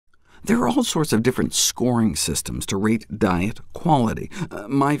There are all sorts of different scoring systems to rate diet quality.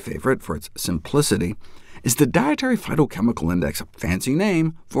 My favorite, for its simplicity, is the Dietary Phytochemical Index, a fancy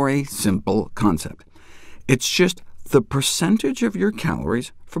name for a simple concept. It's just the percentage of your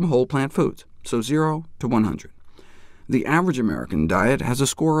calories from whole plant foods, so 0 to 100. The average American diet has a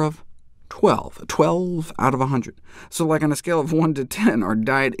score of 12 out of 100. So like on a scale of 1 to 10, our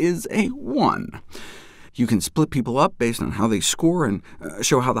diet is a 1. You can split people up based on how they score and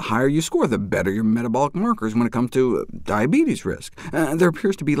show how the higher you score, the better your metabolic markers when it comes to diabetes risk. There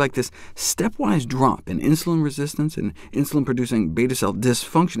appears to be like this stepwise drop in insulin resistance and insulin-producing beta cell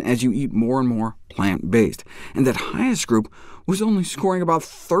dysfunction as you eat more and more plant-based. And that highest group was only scoring about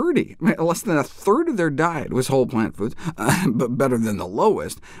 30. Less than a third of their diet was whole plant foods, but better than the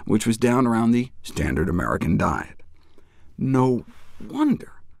lowest, which was down around the standard American diet. No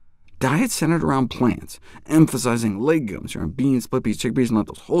wonder. Diets centered around plants, emphasizing legumes, beans, split peas, chickpeas, and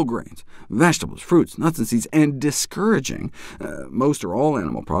lentils, whole grains, vegetables, fruits, nuts, and seeds, and discouraging most or all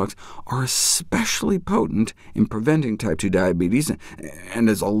animal products, are especially potent in preventing type 2 diabetes, and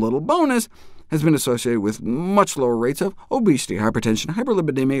as a little bonus, has been associated with much lower rates of obesity, hypertension,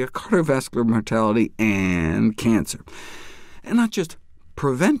 hyperlipidemia, cardiovascular mortality, and cancer. And not just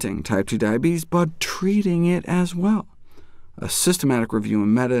preventing type 2 diabetes, but treating it as well. A systematic review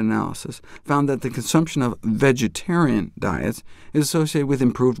and meta-analysis found that the consumption of vegetarian diets is associated with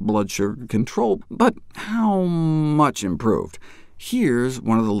improved blood sugar control. But how much improved? Here's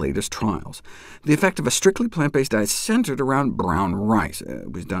one of the latest trials. The effect of a strictly plant-based diet centered around brown rice,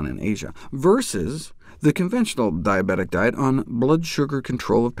 it was done in Asia, versus the conventional diabetic diet on blood sugar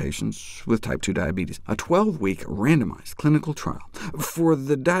control of patients with type 2 diabetes, a 12-week randomized clinical trial. For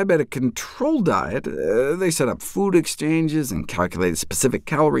the diabetic control diet, they set up food exchanges and calculated specific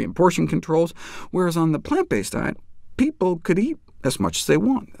calorie and portion controls, whereas on the plant-based diet, people could eat as much as they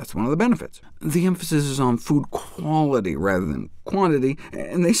want. That's one of the benefits. The emphasis is on food quality rather than quantity,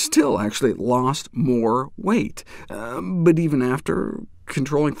 and they still actually lost more weight. But even after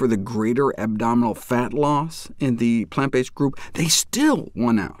controlling for the greater abdominal fat loss in the plant-based group, they still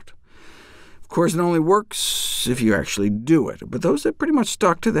won out. Of course, it only works if you actually do it, but those that pretty much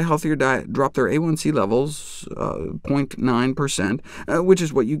stuck to the healthier diet dropped their A1C levels 0.9%, which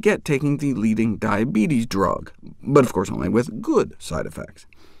is what you get taking the leading diabetes drug, but of course only with good side effects.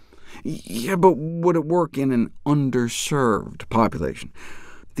 Yeah, but would it work in an underserved population?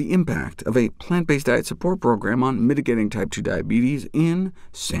 The impact of a plant-based diet support program on mitigating type 2 diabetes in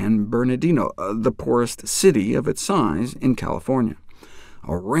San Bernardino, the poorest city of its size in California.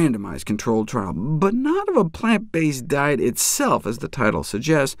 A randomized controlled trial, but not of a plant-based diet itself, as the title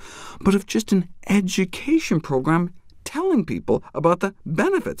suggests, but of just an education program telling people about the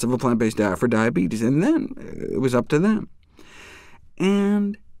benefits of a plant-based diet for diabetes, and then it was up to them.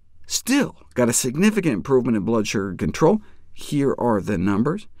 And still got a significant improvement in blood sugar control. Here are the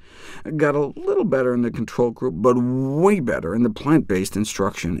numbers. Got a little better in the control group, but way better in the plant-based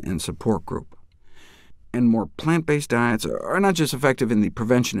instruction and support group. And more plant-based diets are not just effective in the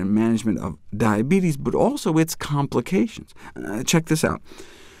prevention and management of diabetes, but also its complications. Check this out.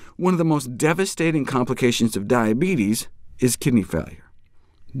 One of the most devastating complications of diabetes is kidney failure.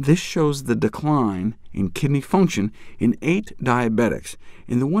 This shows the decline in kidney function in 8 diabetics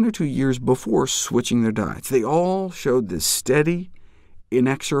in the 1 or 2 years before switching their diets. They all showed this steady,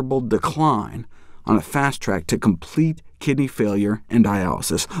 inexorable decline on a fast track to complete kidney failure and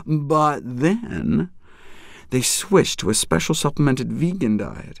dialysis. But then they switched to a special supplemented vegan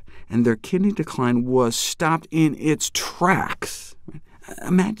diet, and their kidney decline was stopped in its tracks.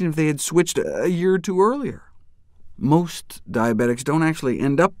 Imagine if they had switched a year or two earlier. Most diabetics don't actually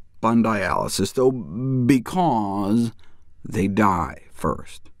end up on dialysis, though, because they die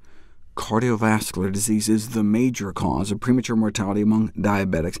first. Cardiovascular disease is the major cause of premature mortality among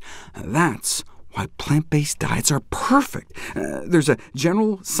diabetics. That's why plant-based diets are perfect. There's a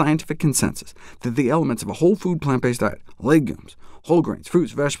general scientific consensus that the elements of a whole food plant-based diet, legumes, whole grains,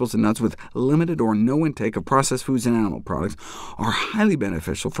 fruits, vegetables, and nuts with limited or no intake of processed foods and animal products, are highly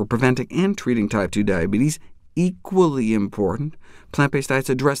beneficial for preventing and treating type 2 diabetes. Equally important, plant-based diets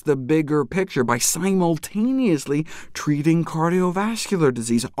address the bigger picture by simultaneously treating cardiovascular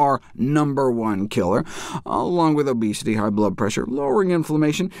disease, our #1 killer, along with obesity, high blood pressure, lowering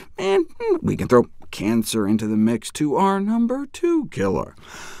inflammation, and we can throw cancer into the mix too, our #2 killer.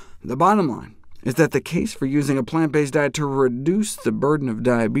 The bottom line is that the case for using a plant-based diet to reduce the burden of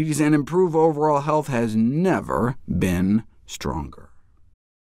diabetes and improve overall health has never been stronger.